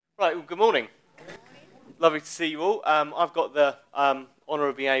Right, well, good morning. Lovely to see you all. I've got the honour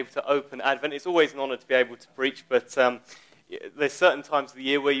of being able to open Advent. It's always an honour to be able to preach, but there's certain times of the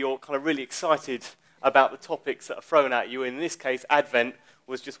year where you're kind of really excited about the topics that are thrown at you. In this case, Advent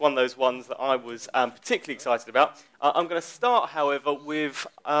was just one of those ones that I was particularly excited about. I'm going to start, however, with,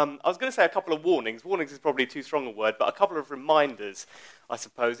 I was going to say a couple of warnings. Warnings is probably too strong a word, but a couple of reminders, I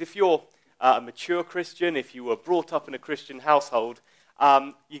suppose. If you're a mature Christian, if you were brought up in a Christian household,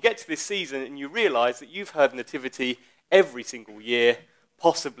 you get to this season and you realise that you've heard Nativity every single year,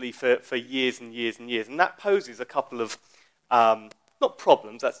 possibly for years and years and years. And that poses a couple of, not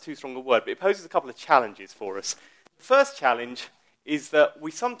problems, that's too strong a word, but it poses a couple of challenges for us. The first challenge is that we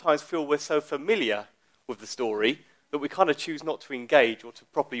sometimes feel we're so familiar with the story that we kind of choose not to engage or to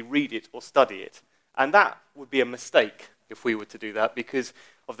properly read it or study it. And that would be a mistake if we were to do that, because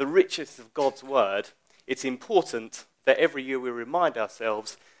of the richness of God's word. It's important that every year we remind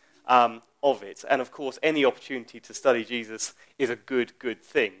ourselves of it. And of course, any opportunity to study Jesus is a good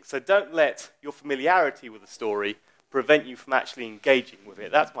thing. So don't let your familiarity with the story prevent you from actually engaging with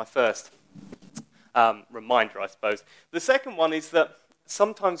it. That's my first reminder, I suppose. The second one is that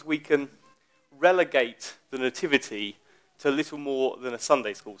sometimes we can relegate the Nativity to little more than a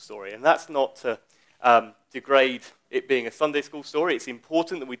Sunday school story. And that's not to degrade it being a Sunday school story. It's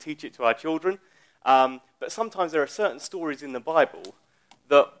important that we teach it to our children. But sometimes there are certain stories in the Bible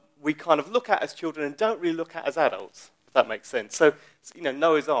that we kind of look at as children and don't really look at as adults, if that makes sense. So,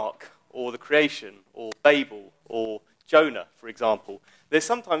 Noah's Ark, or the creation, or Babel, or Jonah, for example. There's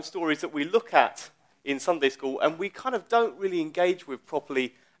sometimes stories that we look at in Sunday school and we kind of don't really engage with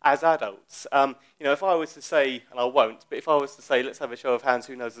properly as adults. If I was to say, and I won't, but if I was to say, let's have a show of hands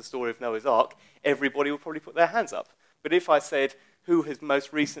who knows the story of Noah's Ark, everybody would probably put their hands up. But if I said, who has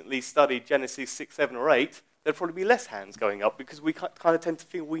most recently studied Genesis 6, 7, or 8, there'd probably be less hands going up because we kind of tend to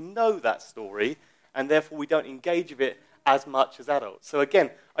feel we know that story and therefore we don't engage with it as much as adults. So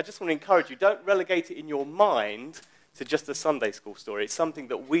again, I just want to encourage you, don't relegate it in your mind to just a Sunday school story. It's something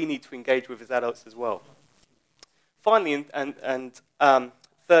that we need to engage with as adults as well. Finally, and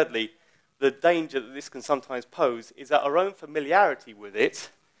thirdly, the danger that this can sometimes pose is that our own familiarity with it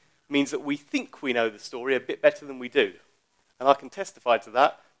means that we think we know the story a bit better than we do. And I can testify to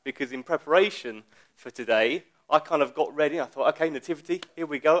that because in preparation for today, I kind of got ready. I thought, okay, Nativity, here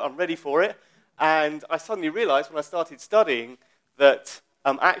we go. I'm ready for it. And I suddenly realized when I started studying that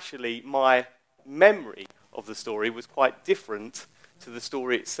actually my memory of the story was quite different to the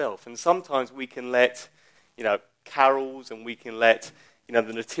story itself. And sometimes we can let, carols and we can let, the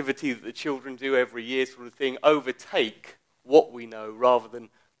Nativity that the children do every year sort of thing overtake what we know rather than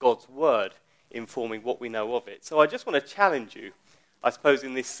God's word informing what we know of it. So I just want to challenge you, I suppose,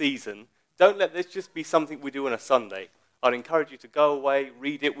 in this season. Don't let this just be something we do on a Sunday. I'd encourage you to go away,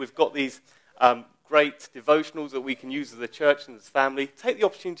 read it. We've got these great devotionals that we can use as a church and as a family. Take the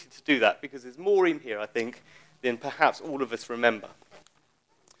opportunity to do that because there's more in here, I think, than perhaps all of us remember.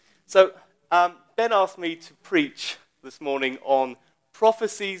 So Ben asked me to preach this morning on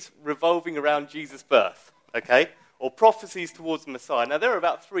prophecies revolving around Jesus' birth, okay? Or prophecies towards the Messiah. Now, there are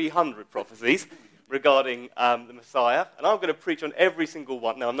about 300 prophecies regarding the Messiah, and I'm going to preach on every single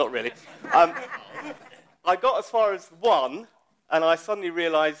one. No, I'm not really. I got as far as one, and I suddenly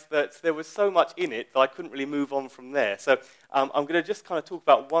realized that there was so much in it that I couldn't really move on from there. So I'm going to just kind of talk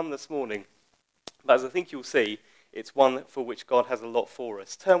about one this morning. But as I think you'll see, it's one for which God has a lot for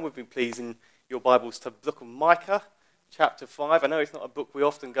us. Turn with me, please, in your Bibles to the book of Micah, chapter 5. I know it's not a book we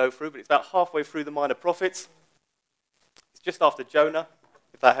often go through, but it's about halfway through the Minor Prophets. Just after Jonah,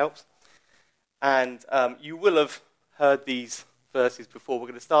 if that helps. And you will have heard these verses before. We're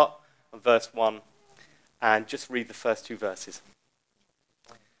going to start on verse 1 and just read the first two verses.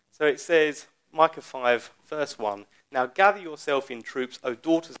 So it says, Micah 5, verse 1, "Now gather yourself in troops, O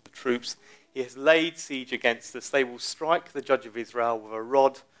daughters of troops. He has laid siege against us. They will strike the judge of Israel with a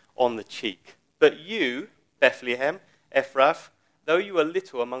rod on the cheek. But you, Bethlehem, Ephrath, though you are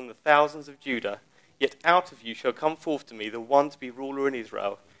little among the thousands of Judah, yet out of you shall come forth to me the one to be ruler in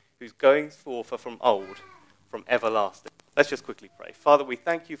Israel, whose goings forth are from old, from everlasting." Let's just quickly pray. Father, we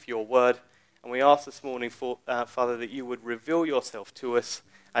thank you for your word, and we ask this morning, Father, that you would reveal yourself to us,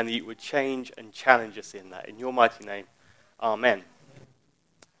 and that you would change and challenge us in that. In your mighty name, amen.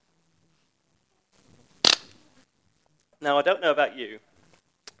 Now, I don't know about you,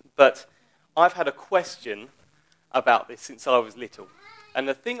 but I've had a question about this since I was little. And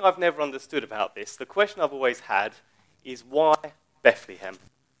the thing I've never understood about this, the question I've always had, is why Bethlehem?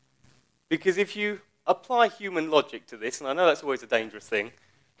 Because if you apply human logic to this, and I know that's always a dangerous thing,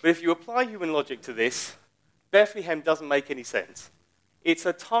 but if you apply human logic to this, Bethlehem doesn't make any sense. It's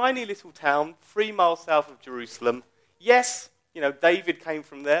a tiny little town, 3 miles south of Jerusalem. Yes, David came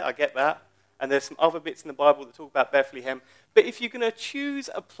from there, I get that. And there's some other bits in the Bible that talk about Bethlehem. But if you're going to choose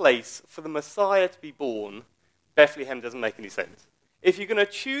a place for the Messiah to be born, Bethlehem doesn't make any sense. If you're going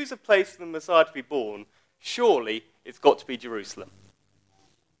to choose a place for the Messiah to be born, surely it's got to be Jerusalem.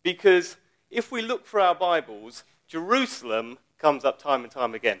 Because if we look for our Bibles, Jerusalem comes up time and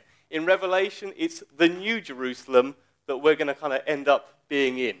time again. In Revelation, it's the new Jerusalem that we're going to kind of end up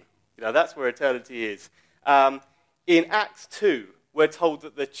being in. That's where eternity is. In Acts 2, we're told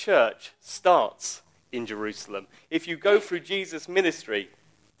that the church starts in Jerusalem. If you go through Jesus' ministry,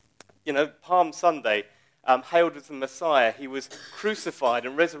 Palm Sunday, hailed as the Messiah, he was crucified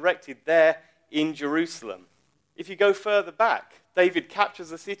and resurrected there in Jerusalem. If you go further back, David captures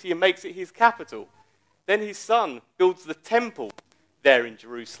the city and makes it his capital. Then his son builds the temple there in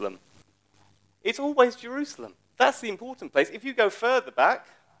Jerusalem. It's always Jerusalem. That's the important place. If you go further back,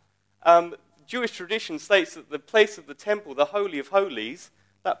 Jewish tradition states that the place of the temple, the Holy of Holies,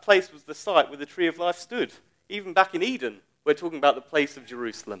 that place was the site where the Tree of Life stood. Even back in Eden, we're talking about the place of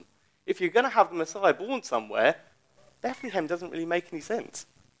Jerusalem. If you're going to have the Messiah born somewhere, Bethlehem doesn't really make any sense.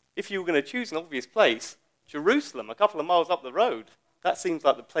 If you were going to choose an obvious place, Jerusalem, a couple of miles up the road, that seems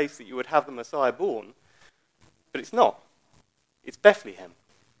like the place that you would have the Messiah born. But it's not. It's Bethlehem.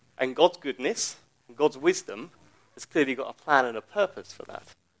 And God's goodness and God's wisdom has clearly got a plan and a purpose for that.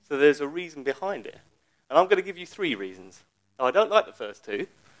 So there's a reason behind it. And I'm going to give you 3 reasons. Now, I don't like the first 2,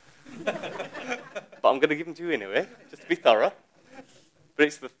 but I'm going to give them to you anyway, just to be thorough. But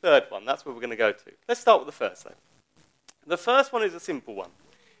it's the third one. That's where we're going to go to. Let's start with the first, though. The first one is a simple one.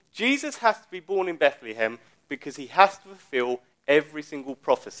 Jesus has to be born in Bethlehem because he has to fulfill every single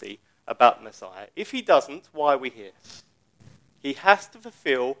prophecy about the Messiah. If he doesn't, why are we here? He has to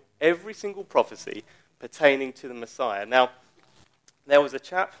fulfill every single prophecy pertaining to the Messiah. Now, there was a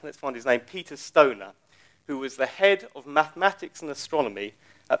chap, let's find his name, Peter Stoner, who was the head of mathematics and astronomy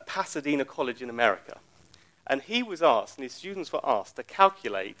at Pasadena College in America. And he was asked, and his students were asked, to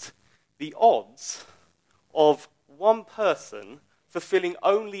calculate the odds of one person fulfilling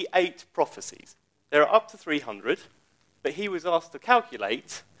only 8 prophecies. There are up to 300, but he was asked to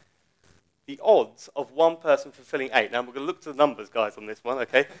calculate the odds of one person fulfilling 8. Now, we're going to look to the numbers, guys, on this one,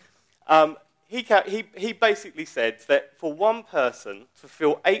 okay? He basically said that for one person to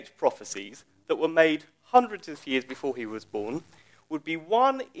fulfill 8 prophecies that were made hundreds of years before he was born would be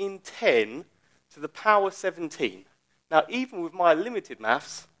 1 in 10 to the power 17. Now, even with my limited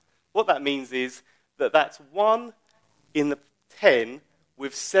maths, what that means is that that's 1 in the 10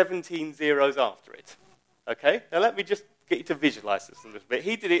 with 17 zeros after it. Okay? Now, let me just get you to visualize this a little bit.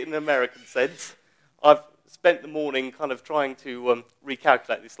 He did it in an American sense. I've spent the morning kind of trying to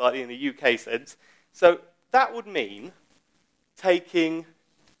recalculate this slightly in a UK sense. So that would mean taking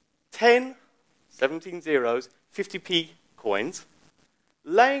 10, 17 zeros, 50p coins,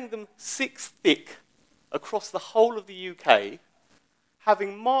 laying them 6 thick across the whole of the UK,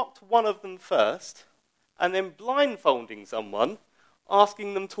 having marked one of them first, and then blindfolding someone,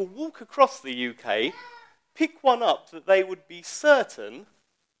 asking them to walk across the UK, pick one up that they would be certain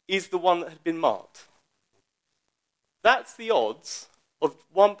is the one that had been marked. That's the odds of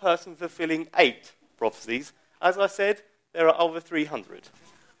one person fulfilling 8 prophecies. As I said, there are over 300.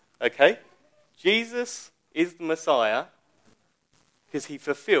 Okay? Jesus is the Messiah because he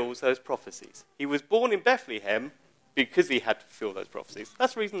fulfills those prophecies. He was born in Bethlehem because he had to fulfill those prophecies.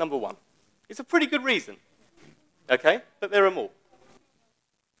 That's reason number 1. It's a pretty good reason. Okay? But there are more.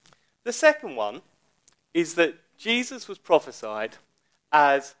 The second one is that Jesus was prophesied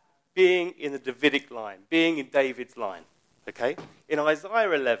as being in the Davidic line, being in David's line. Okay? In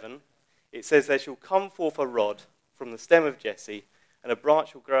Isaiah 11, it says, "There shall come forth a rod from the stem of Jesse, and a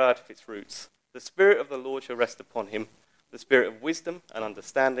branch will grow out of its roots. The Spirit of the Lord shall rest upon him, the Spirit of wisdom and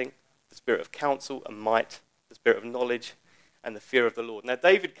understanding, the Spirit of counsel and might, the Spirit of knowledge and the fear of the Lord." Now,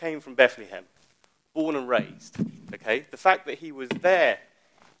 David came from Bethlehem, born and raised. Okay? The fact that he was there,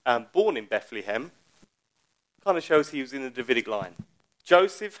 born in Bethlehem, kind of shows he was in the Davidic line.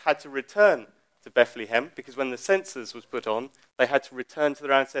 Joseph had to return to Bethlehem because when the census was put on, they had to return to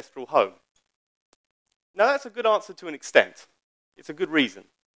their ancestral home. Now, that's a good answer to an extent. It's a good reason.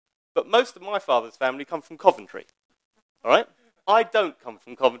 But most of my father's family come from Coventry. All right? I don't come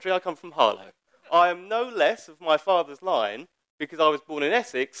from Coventry. I come from Harlow. I am no less of my father's line because I was born in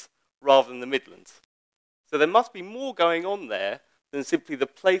Essex rather than the Midlands. So there must be more going on there than simply the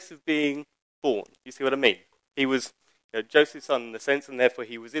place of being born. You see what I mean? He was Joseph's son in a sense, and therefore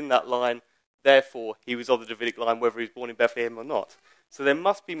he was in that line. Therefore, he was of the Davidic line, whether he was born in Bethlehem or not. So there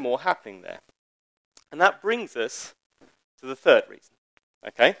must be more happening there. And that brings us to the third reason.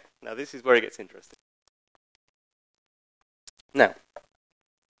 Okay? Now, this is where it gets interesting. Now,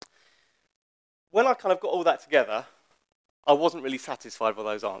 when I kind of got all that together, I wasn't really satisfied with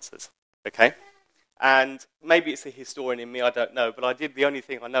those answers. Okay? And maybe it's a historian in me, I don't know, but I did the only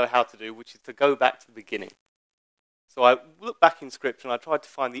thing I know how to do, which is to go back to the beginning. So I looked back in Scripture and I tried to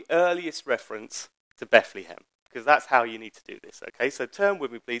find the earliest reference to Bethlehem, because that's how you need to do this, okay? So turn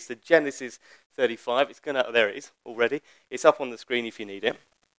with me, please, to Genesis 35. There it is already. It's up on the screen if you need it.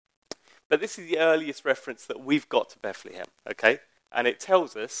 But this is the earliest reference that we've got to Bethlehem, okay? And it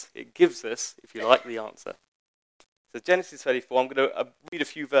tells us, it gives us, if you like, the answer. So Genesis 34, I'm going to read a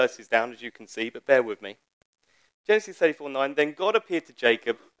few verses down, as you can see, but bear with me. Genesis 34:9, then God appeared to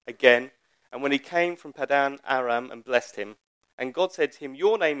Jacob again, and when he came from Padan Aram and blessed him, and God said to him,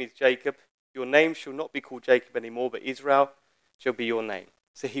 your name is Jacob, your name shall not be called Jacob anymore, but Israel shall be your name.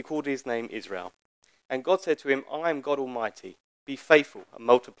 So he called his name Israel. And God said to him, I am God Almighty, be faithful and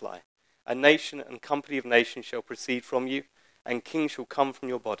multiply. A nation and company of nations shall proceed from you, and kings shall come from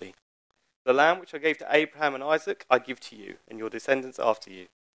your body. The land which I gave to Abraham and Isaac, I give to you, and your descendants after you.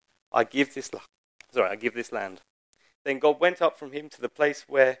 I give this land. Then God went up from him to the place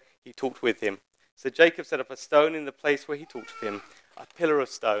where he talked with him. So Jacob set up a stone in the place where he talked with him, a pillar of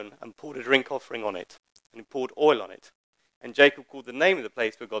stone, and poured a drink offering on it, and he poured oil on it. And Jacob called the name of the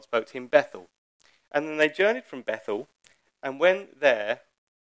place where God spoke to him Bethel. And then they journeyed from Bethel, and when there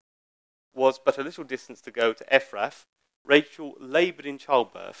was but a little distance to go to Ephrath, Rachel laboured in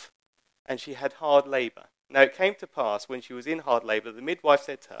childbirth, and she had hard labour. Now it came to pass, when she was in hard labour, the midwife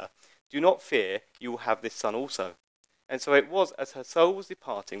said to her, do not fear, you will have this son also. And so it was, as her soul was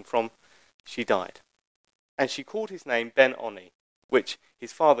departing from, she died. And she called his name Ben-Oni, which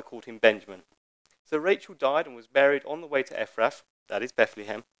his father called him Benjamin. So Rachel died and was buried on the way to Ephrath, that is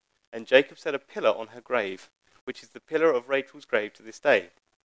Bethlehem, and Jacob set a pillar on her grave, which is the pillar of Rachel's grave to this day.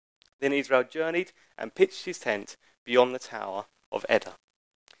 Then Israel journeyed and pitched his tent beyond the tower of Eddah.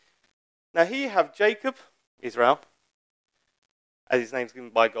 Now here you have Jacob, Israel, as his name is given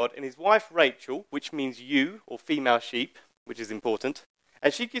by God, and his wife Rachel, which means ewe, or female sheep, which is important,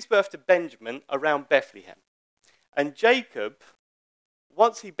 and she gives birth to Benjamin around Bethlehem. And Jacob,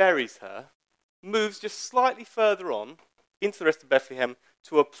 once he buries her, moves just slightly further on into the rest of Bethlehem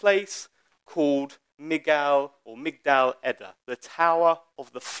to a place called Migdal Eder, the Tower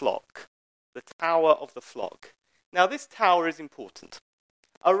of the Flock. The Tower of the Flock. Now this tower is important.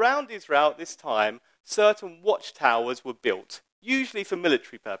 Around Israel at this time, certain watchtowers were built, usually for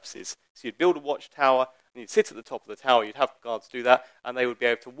military purposes. So you'd build a watchtower, and you'd sit at the top of the tower, you'd have guards do that, and they would be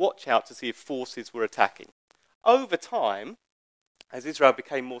able to watch out to see if forces were attacking. Over time, as Israel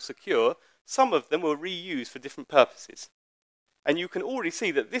became more secure, some of them were reused for different purposes. And you can already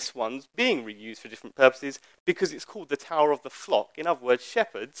see that this one's being reused for different purposes because it's called the Tower of the Flock. In other words,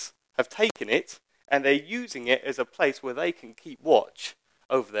 shepherds have taken it, and they're using it as a place where they can keep watch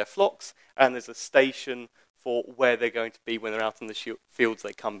over their flocks, and there's a station for where they're going to be when they're out in the fields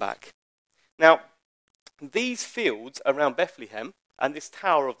they come back. Now, these fields around Bethlehem and this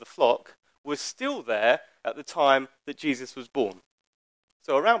Tower of the Flock was still there at the time that Jesus was born.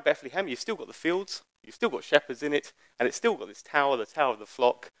 So around Bethlehem, you've still got the fields, you've still got shepherds in it, and it's still got this tower, the Tower of the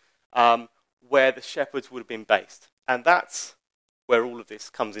Flock, where the shepherds would have been based. And that's where all of this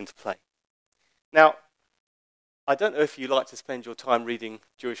comes into play. Now, I don't know if you like to spend your time reading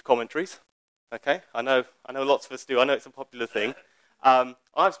Jewish commentaries. Okay, I know lots of us do. I know it's a popular thing.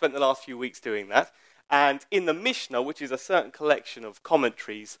 I've spent the last few weeks doing that. And in the Mishnah, which is a certain collection of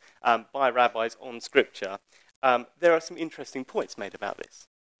commentaries by rabbis on Scripture, there are some interesting points made about this.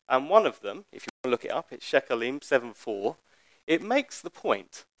 And one of them, if you want to look it up, it's Shekalim 7:4. It makes the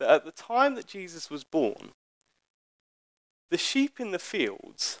point that at the time that Jesus was born, the sheep in the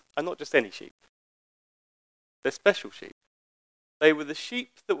fields are not just any sheep. They're special sheep. They were the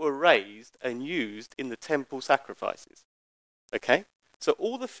sheep that were raised and used in the temple sacrifices. Okay? So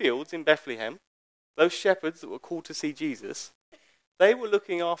all the fields in Bethlehem, those shepherds that were called to see Jesus, they were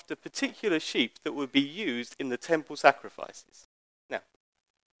looking after particular sheep that would be used in the temple sacrifices. Now,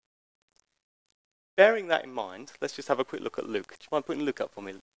 bearing that in mind, let's just have a quick look at Luke. Do you mind putting Luke up for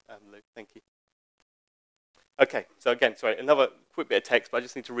me, Luke? Thank you. Okay, so again, sorry, another quick bit of text, but I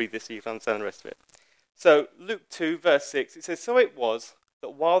just need to read this so you can understand the rest of it. So Luke 2, verse 6, it says, so it was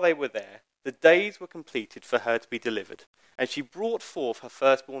that while they were there, the days were completed for her to be delivered. And she brought forth her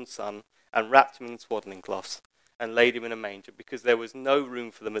firstborn son and wrapped him in swaddling cloths and laid him in a manger because there was no room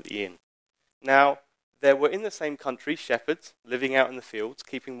for them at the inn. Now, there were in the same country shepherds living out in the fields,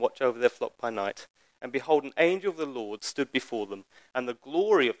 keeping watch over their flock by night. And behold, an angel of the Lord stood before them, and the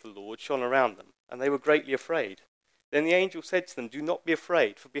glory of the Lord shone around them, and they were greatly afraid. Then the angel said to them, "Do not be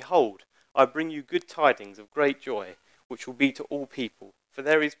afraid, for behold, I bring you good tidings of great joy, which will be to all people. For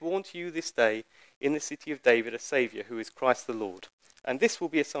there is born to you this day in the city of David a Saviour, who is Christ the Lord. And this will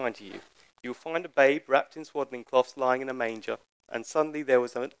be a sign to you. You will find a babe wrapped in swaddling cloths lying in a manger." And suddenly there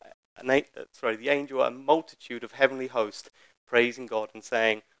was the angel, a multitude of heavenly hosts, praising God and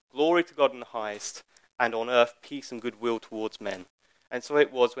saying, "Glory to God in the highest, and on earth peace and goodwill towards men." And so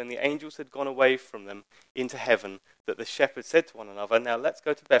it was, when the angels had gone away from them into heaven, that the shepherds said to one another, "Now let's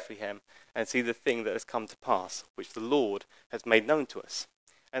go to Bethlehem and see the thing that has come to pass, which the Lord has made known to us."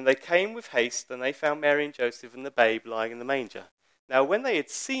 And they came with haste, and they found Mary and Joseph and the babe lying in the manger. Now when they had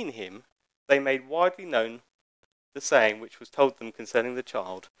seen him, they made widely known the saying which was told them concerning the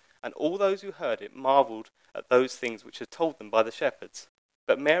child. And all those who heard it marveled at those things which were told them by the shepherds.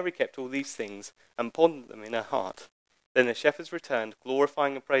 But Mary kept all these things and pondered them in her heart. Then the shepherds returned,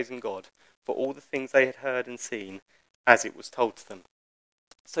 glorifying and praising God for all the things they had heard and seen, as it was told to them.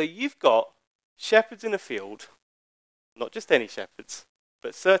 So you've got shepherds in a field, not just any shepherds,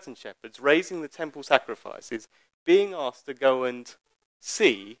 but certain shepherds raising the temple sacrifices, being asked to go and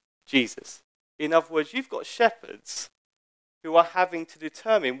see Jesus. In other words, you've got shepherds who are having to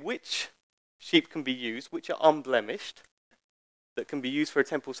determine which sheep can be used, which are unblemished, that can be used for a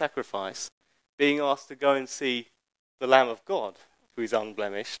temple sacrifice, being asked to go and see the Lamb of God, who is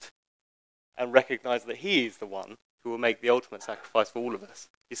unblemished, and recognize that he is the one who will make the ultimate sacrifice for all of us.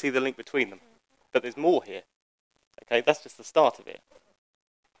 You see the link between them. But there's more here. Okay, that's just the start of it.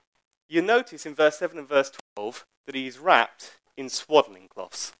 You notice in verse 7 and verse 12 that he is wrapped in swaddling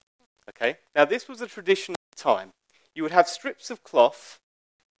cloths. Okay, now this was a tradition at the time. You would have strips of cloth,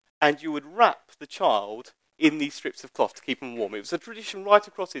 and you would wrap the child in these strips of cloth to keep him warm. It was a tradition right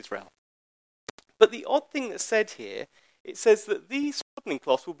across Israel. But the odd thing that's said here, it says that these swaddling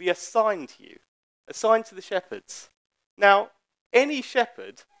cloths will be assigned to you, assigned to the shepherds. Now, any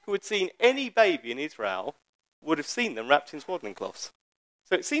shepherd who had seen any baby in Israel would have seen them wrapped in swaddling cloths.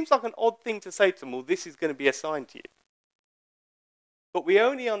 So it seems like an odd thing to say to them, well, this is going to be assigned to you. But we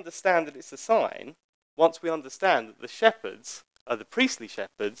only understand that it's a sign once we understand that the shepherds are the priestly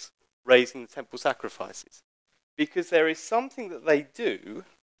shepherds raising the temple sacrifices. Because there is something that they do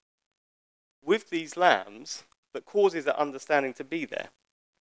with these lambs that causes that understanding to be there.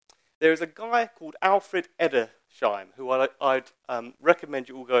 There is a guy called Alfred Edersheim, who I'd recommend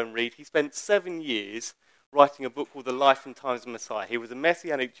you all go and read. He spent 7 years writing a book called The Life and Times of Messiah. He was a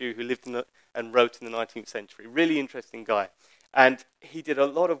Messianic Jew who lived and wrote in the 19th century. Really interesting guy. And he did a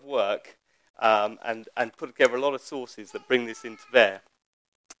lot of work and put together a lot of sources that bring this into bear.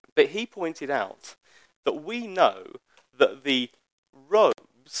 But he pointed out that we know that the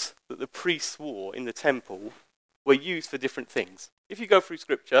robes that the priests wore in the temple were used for different things. If you go through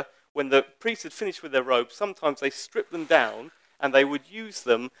Scripture, when the priests had finished with their robes, sometimes they stripped them down and they would use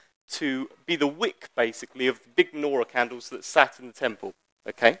them to be the wick, basically, of the big menorah candles that sat in the temple.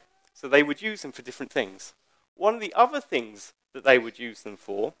 Okay? So they would use them for different things. One of the other things that they would use them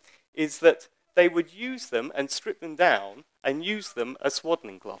for is that they would use them and strip them down and use them as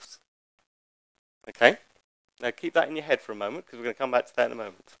swaddling cloths. Okay? Now keep that in your head for a moment, because we're going to come back to that in a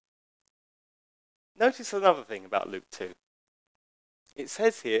moment. Notice another thing about Luke 2. It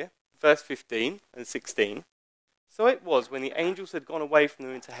says here, verse 15 and 16, "So it was, when the angels had gone away from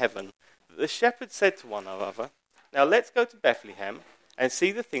them into heaven, that the shepherds said to one another, 'Now let's go to Bethlehem and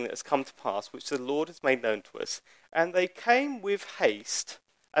see the thing that has come to pass, which the Lord has made known to us.' And they came with haste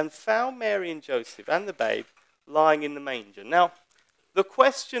and found Mary and Joseph and the babe lying in the manger." Now, the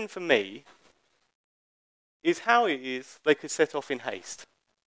question for me is how it is they could set off in haste.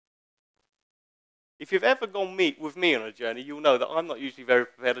 If you've ever gone with me on a journey, you'll know that I'm not usually very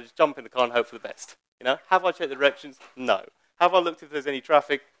prepared. I just jump in the car and hope for the best. You know, have I checked the directions? No. Have I looked if there's any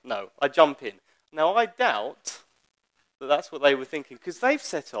traffic? No. I jump in. Now, I doubt that that's what they were thinking, because they've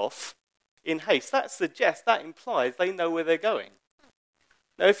set off in haste. That suggests, that implies they know where they're going.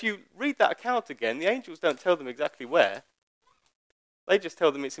 Now, if you read that account again, the angels don't tell them exactly where. They just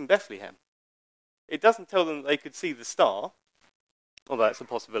tell them it's in Bethlehem. It doesn't tell them that they could see the star, although that's a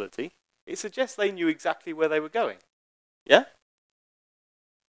possibility. It suggests they knew exactly where they were going. Yeah?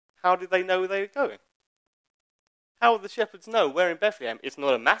 How did they know where they were going? How would the shepherds know where in Bethlehem? It's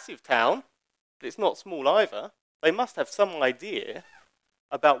not a massive town, but it's not small either. They must have some idea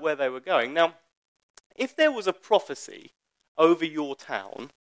about where they were going. Now, if there was a prophecy over your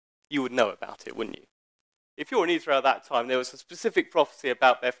town, you would know about it, wouldn't you? If you're in Israel at that time, there was a specific prophecy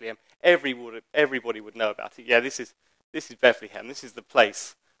about Bethlehem, everybody would know about it. Yeah, this is Bethlehem. This is the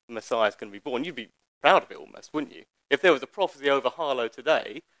place the Messiah is going to be born. You'd be proud of it almost, wouldn't you? If there was a prophecy over Harlow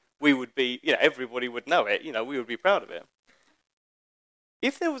today we would be, everybody would know it, we would be proud of it.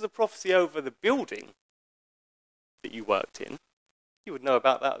 If there was a prophecy over the building that you worked in, you would know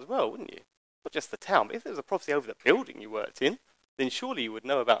about that as well, wouldn't you? Not just the town, but if there was a prophecy over the building you worked in, then surely you would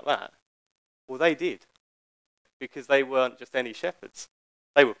know about that. Well, they did, because they weren't just any shepherds.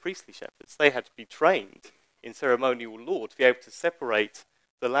 They were priestly shepherds. They had to be trained in ceremonial law to be able to separate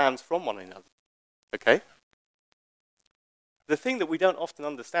the lambs from one another. Okay? The thing that we don't often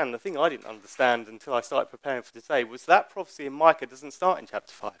understand, the thing I didn't understand until I started preparing for today, was that prophecy in Micah doesn't start in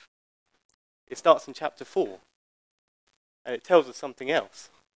chapter 5. It starts in chapter 4. And it tells us something else.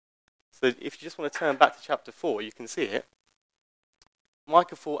 So if you just want to turn back to chapter 4, you can see it.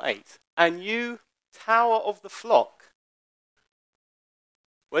 Micah 4:8. And you, tower of the flock.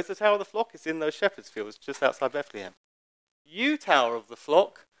 Where's the tower of the flock? It's in those shepherds' fields just outside Bethlehem. You, tower of the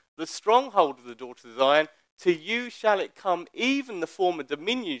flock, the stronghold of the daughters of Zion, to you shall it come, even the former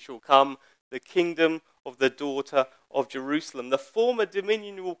dominion shall come, the kingdom of the daughter of Jerusalem. The former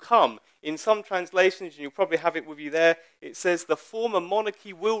dominion will come. In some translations, and you'll probably have it with you there, it says the former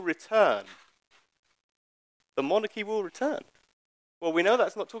monarchy will return. The monarchy will return. Well, we know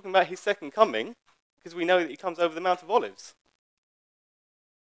that's not talking about his second coming, because we know that he comes over the Mount of Olives.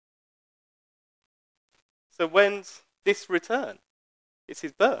 So when's this return? It's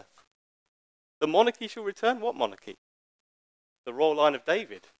his birth. The monarchy shall return. What monarchy? The royal line of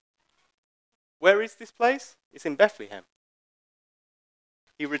David. Where is this place? It's in Bethlehem.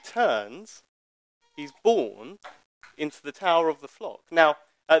 He returns, he's born into the tower of the flock. Now,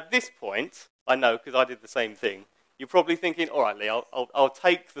 at this point, I know because I did the same thing, you're probably thinking, all right, Lee, I'll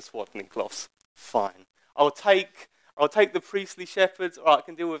take the swaddling cloths. Fine. I'll take the priestly shepherds. All right, I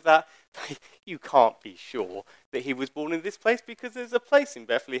can deal with that. You can't be sure that he was born in this place because there's a place in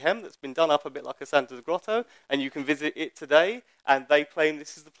Bethlehem that's been done up a bit like a Santa's grotto, and you can visit it today, and they claim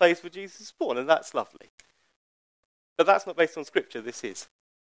this is the place where Jesus was born, and that's lovely. But that's not based on Scripture, this is.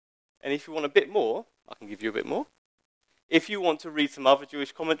 And if you want a bit more, I can give you a bit more. If you want to read some other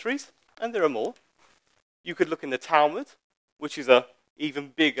Jewish commentaries, and there are more, you could look in the Talmud, which is an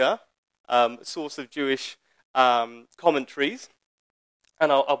even bigger source of Jewish commentaries.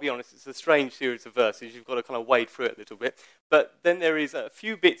 And I'll be honest, it's a strange series of verses. You've got to kind of wade through it a little bit. But then there is a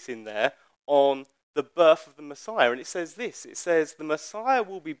few bits in there on the birth of the Messiah. And it says this. It says, the Messiah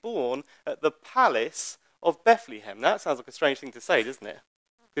will be born at the palace of Bethlehem. Now, that sounds like a strange thing to say, doesn't it?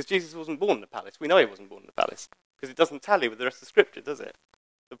 Because Jesus wasn't born in the palace. We know he wasn't born in the palace. Because it doesn't tally with the rest of Scripture, does it?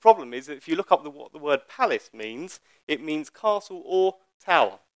 The problem is that if you look up what the word palace means, it means castle or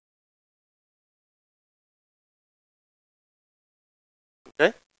tower.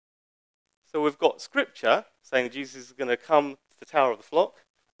 Okay? So we've got Scripture saying Jesus is going to come to the tower of the flock.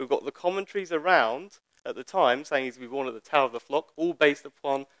 We've got the commentaries around at the time saying he's going to be born at the tower of the flock, all based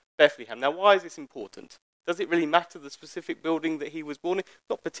upon Bethlehem. Now, why is this important? Does it really matter the specific building that he was born in?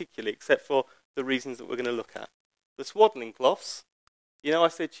 Not particularly, except for the reasons that we're going to look at. The swaddling cloths, I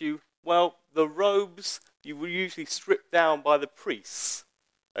said to you, well, the robes you were usually stripped down by the priests,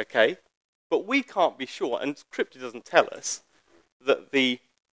 okay? But we can't be sure, and Scripture doesn't tell us, that the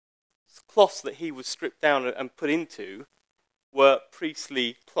cloths that he was stripped down and put into were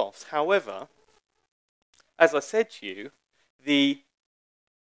priestly cloths. However, as I said to you, the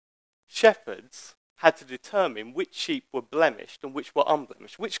shepherds had to determine which sheep were blemished and which were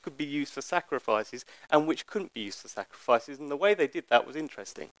unblemished, which could be used for sacrifices and which couldn't be used for sacrifices. And the way they did that was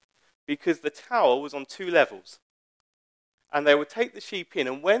interesting, because the tower was on 2 levels. And they would take the sheep in,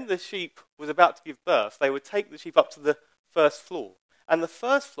 and when the sheep was about to give birth, they would take the sheep up to the first floor. And the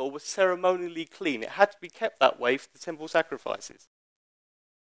first floor was ceremonially clean. It had to be kept that way for the temple sacrifices.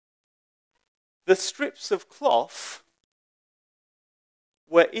 The strips of cloth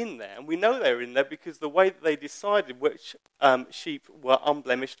were in there, and we know they were in there because the way that they decided which sheep were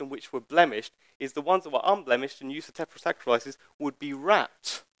unblemished and which were blemished is the ones that were unblemished and used for temple sacrifices would be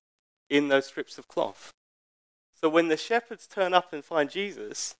wrapped in those strips of cloth. So when the shepherds turn up and find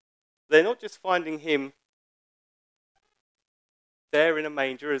Jesus, they're not just finding him there in a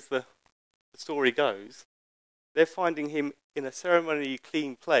manger, as the story goes. They're finding him in a ceremonially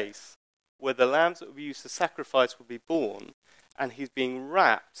clean place where the lambs that would be used for sacrifice would be born, and he's being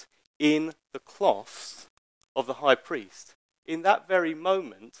wrapped in the cloths of the high priest. In that very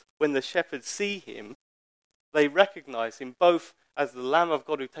moment, when the shepherds see him, they recognize him both as the Lamb of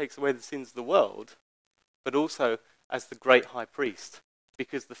God who takes away the sins of the world, but also as the great high priest,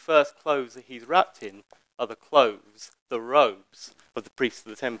 because the first clothes that he's wrapped in are the clothes, the robes of the priests of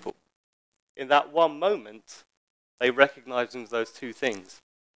the temple. In that one moment, they recognize him as those 2 things.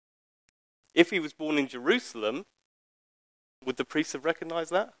 If he was born in Jerusalem, would the priests have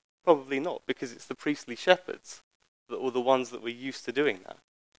recognized that? Probably not, because it's the priestly shepherds that were the ones that were used to doing that.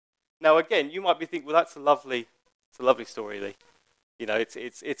 Now, again, you might be thinking, well, it's a lovely story, Lee. You know,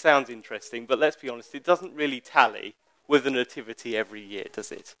 it sounds interesting, but let's be honest, it doesn't really tally with the nativity every year,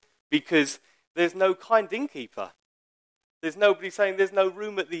 does it? Because there's no kind innkeeper. There's nobody saying there's no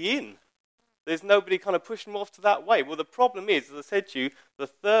room at the inn. There's nobody kind of pushing them off to that way. Well, the problem is, as I said to you, the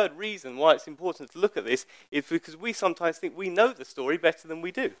third reason why it's important to look at this is because we sometimes think we know the story better than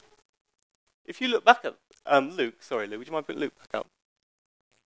we do. If you look back at Luke, sorry, Luke, would you mind putting Luke back up?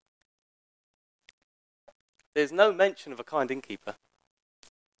 There's no mention of a kind innkeeper.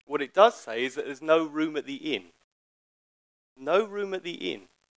 What it does say is that there's no room at the inn. No room at the inn.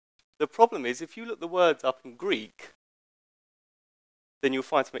 The problem is, if you look the words up in Greek, then you'll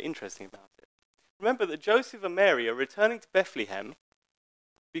find something interesting about it. Remember that Joseph and Mary are returning to Bethlehem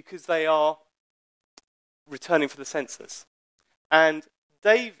because they are returning for the census. And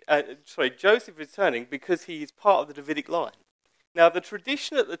Joseph is returning because he is part of the Davidic line. Now, the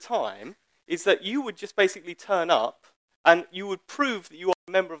tradition at the time is that you would just basically turn up and you would prove that you are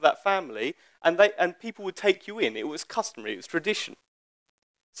a member of that family, and people would take you in. It was customary, it was tradition.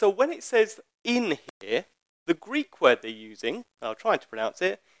 So when it says in here, the Greek word they're using, I'm trying to pronounce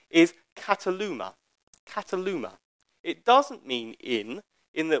it, is kataluma. Kataluma. It doesn't mean in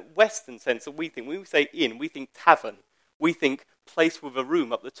the Western sense that we think. When we say inn, we think tavern. We think place with a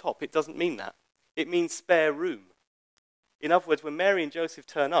room up the top. It doesn't mean that. It means spare room. In other words, when Mary and Joseph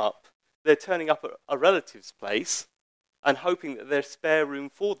turn up, they're turning up at a relative's place and hoping that there's spare room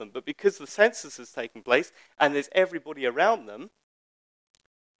for them. But because the census has taken place and there's everybody around them,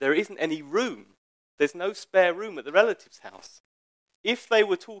 there isn't any room. There's no spare room at the relative's house. If they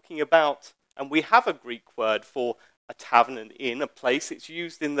were talking about, and we have a Greek word for a tavern, an inn, a place, it's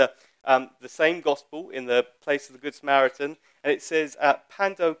used in the same gospel, in the place of the Good Samaritan, and it says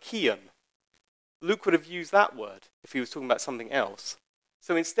pandokion. Luke would have used that word if he was talking about something else.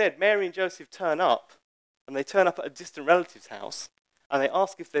 So instead, Mary and Joseph turn up, and they turn up at a distant relative's house, and they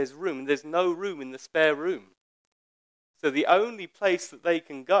ask if there's room, and there's no room in the spare room. So the only place that they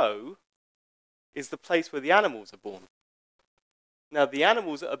can go is the place where the animals are born. Now, the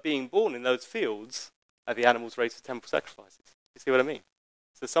animals that are being born in those fields are the animals raised for temple sacrifices. You see what I mean?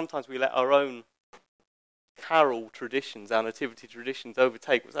 So sometimes we let our own carol traditions, our nativity traditions,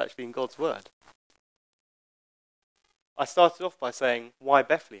 overtake what's actually in God's word. I started off by saying, why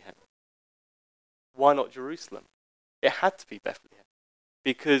Bethlehem? Why not Jerusalem? It had to be Bethlehem,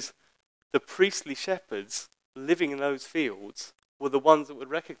 because the priestly shepherds living in those fields were the ones that would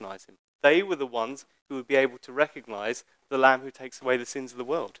recognize him. They were the ones who would be able to recognize the Lamb who takes away the sins of the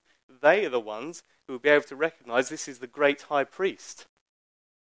world. They are the ones who would be able to recognize this is the great high priest.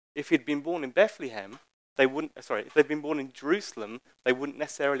 If he'd been born in Bethlehem, if they'd been born in Jerusalem, they wouldn't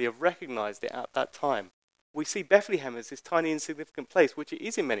necessarily have recognized it at that time. We see Bethlehem as this tiny insignificant place, which it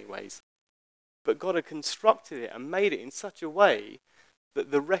is in many ways. But God had constructed it and made it in such a way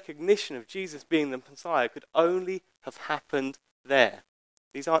that the recognition of Jesus being the Messiah could only have happened there.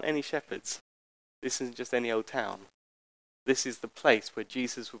 These aren't any shepherds. This isn't just any old town. This is the place where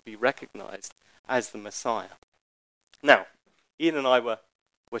Jesus would be recognized as the Messiah. Now, Ian and I were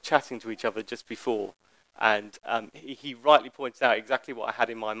chatting to each other just before, and he rightly pointed out exactly what I had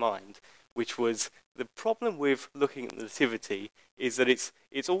in my mind, which was the problem with looking at the nativity is that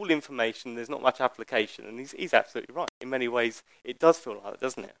it's all information, there's not much application, and he's absolutely right. In many ways, it does feel like that,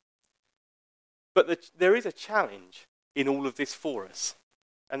 doesn't it? But there is a challenge in all of this for us.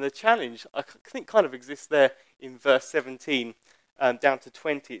 And the challenge, I think, kind of exists there in verse 17 down to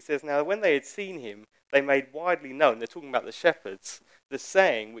 20. It says, now when they had seen him, they made widely known, they're talking about the shepherds, the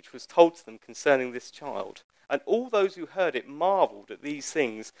saying which was told to them concerning this child. And all those who heard it marveled at these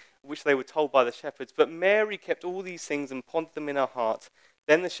things which they were told by the shepherds. But Mary kept all these things and pondered them in her heart.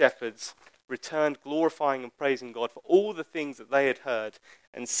 Then the shepherds returned glorifying and praising God for all the things that they had heard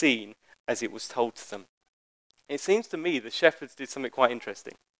and seen as it was told to them. It seems to me the shepherds did something quite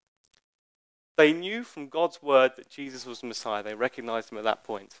interesting. They knew from God's word that Jesus was the Messiah. They recognized him at that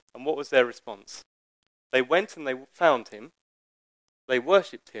point. And what was their response? They went and they found him, they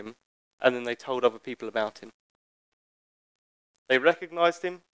worshipped him, and then they told other people about him. They recognized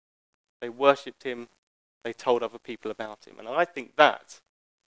him, they worshipped him, they told other people about him. And I think that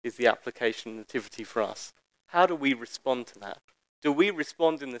is the application of nativity for us. How do we respond to that? Do we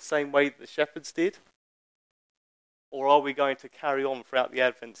respond in the same way that the shepherds did? Or are we going to carry on throughout the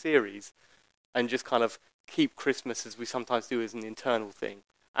Advent series and just kind of keep Christmas as we sometimes do as an internal thing?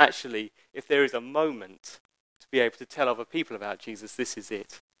 Actually, if there is a moment to be able to tell other people about Jesus, this is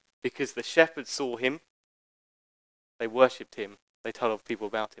it. Because the shepherds saw him, they worshipped him, They told other people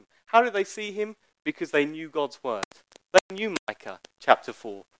about him. How did they see him? Because they knew God's word. They knew Micah chapter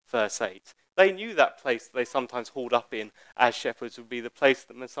 4, verse 8. They knew that place they sometimes hauled up in as shepherds would be the place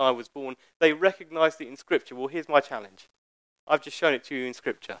that Messiah was born. They recognized it in Scripture. Well, here's my challenge. I've just shown it to you in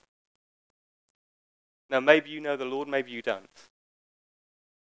Scripture. Now, maybe you know the Lord, maybe you don't.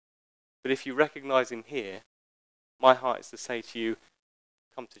 But if you recognize him here, my heart is to say to you,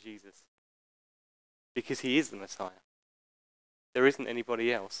 come to Jesus. Because he is the Messiah. There isn't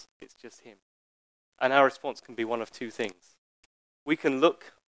anybody else. It's just him. And our response can be one of two things. We can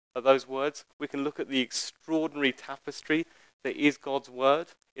look at those words. We can look at the extraordinary tapestry that is God's word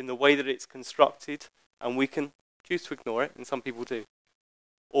in the way that it's constructed, and we can choose to ignore it, and some people do.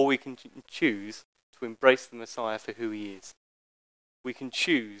 Or we can choose to embrace the Messiah for who he is. We can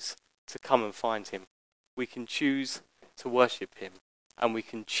choose to come and find him. We can choose to worship him. And we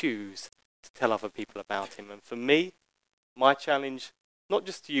can choose to tell other people about him. And for me, my challenge, not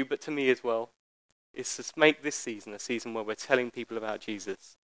just to you, but to me as well, is to make this season a season where we're telling people about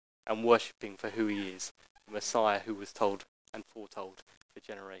Jesus and worshipping for who he is, the Messiah who was told and foretold for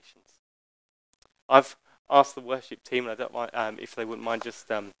generations. I've asked the worship team, and I don't mind, if they wouldn't mind just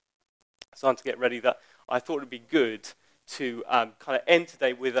starting to get ready, that I thought it would be good to kind of end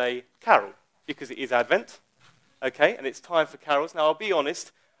today with a carol, because it is Advent, okay, and it's time for carols. Now, I'll be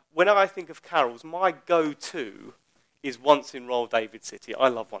honest, when I think of carols, my go-to is Once in Royal David City. I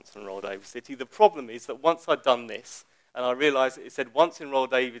love Once in Royal David City. The problem is that once I'd done this, and I realised it said Once in Royal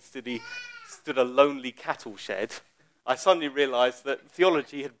David City stood a lonely cattle shed, I suddenly realised that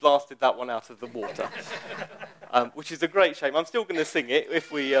theology had blasted that one out of the water, which is a great shame. I'm still going to sing it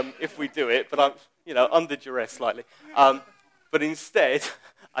if we do it, but I'm under duress slightly. But instead,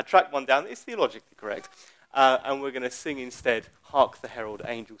 I tracked one down. It's theologically correct, and we're going to sing instead, "Hark the Herald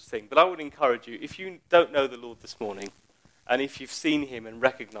Angels Sing." But I would encourage you, if you don't know the Lord this morning, and if you've seen him and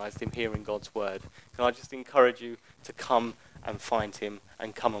recognised him here in God's word, can I just encourage you to come and find him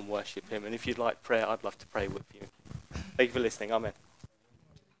and come and worship him? And if you'd like prayer, I'd love to pray with you. Thank you for listening. Amen.